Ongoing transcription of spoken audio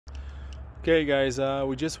Okay guys,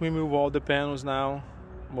 we just remove all the panels now.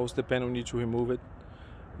 Most of the panel need to remove it.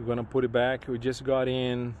 We're gonna put it back. We just got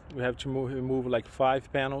in, we have to remove like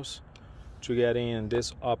 5 panels to get in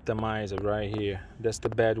this optimizer right here. That's the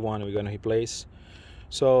bad one we're gonna replace.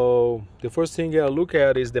 So the first thing you gotta look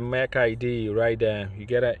at is the MAC ID right there. You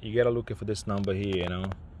gotta look for this number here, you know.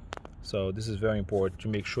 So this is very important to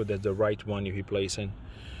make sure that's the right one you're replacing.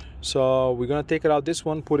 So we're gonna take it out this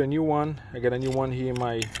one, put a new one. I got a new one here in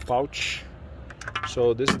my pouch.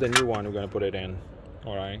 So this is the new one we're gonna put it in.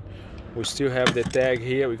 All right. We still have the tag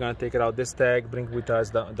here. We're gonna take it out this tag, bring it with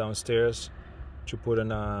us downstairs to put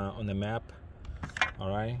on the map. All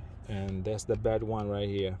right. And that's the bad one right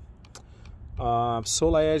here.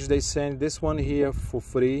 SolarEdge, they send this one here for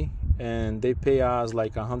free, and they pay us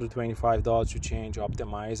like $125 to change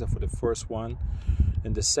optimizer for the first one,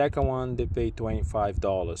 and the second one they pay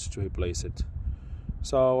 $25 to replace it.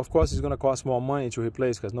 So of course it's gonna cost more money to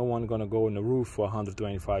replace, because no one gonna go in the roof for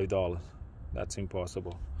 $125. That's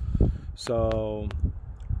impossible. So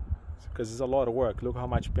because it's a lot of work. Look how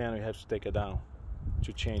much panel you have to take it down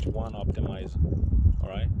to change one optimizer. All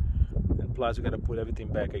right, and plus you gotta put everything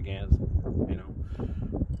back again, you know.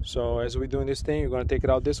 So as we're doing this thing, we're gonna take it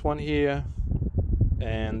out this one here,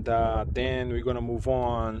 and then we're gonna move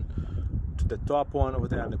on to the top one over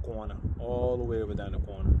there in the corner, all the way over there in the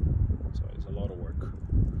corner. So it's a lot of work.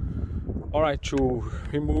 All right, to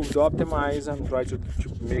remove the optimizer, I'm trying to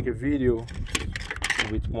make a video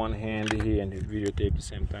with one hand here and the videotape at the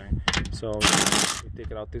same time. So we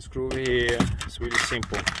take it out this screw here. It's really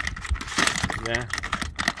simple. Yeah,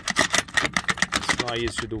 it's not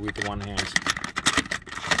easy to do with one hand.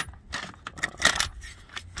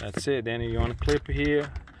 That's it. Then you want to clip here.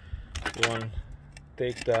 You want to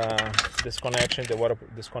take this connection, the water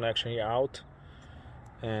disconnection here out,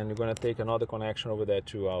 and you're gonna take another connection over there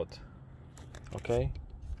too out. Okay.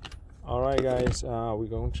 All right, guys. We're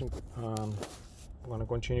gonna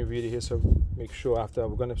continue video here. So make sure after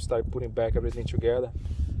we're gonna start putting back everything together.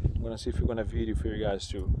 I'm gonna see if we're gonna video for you guys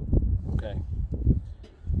too. Okay.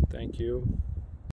 Thank you.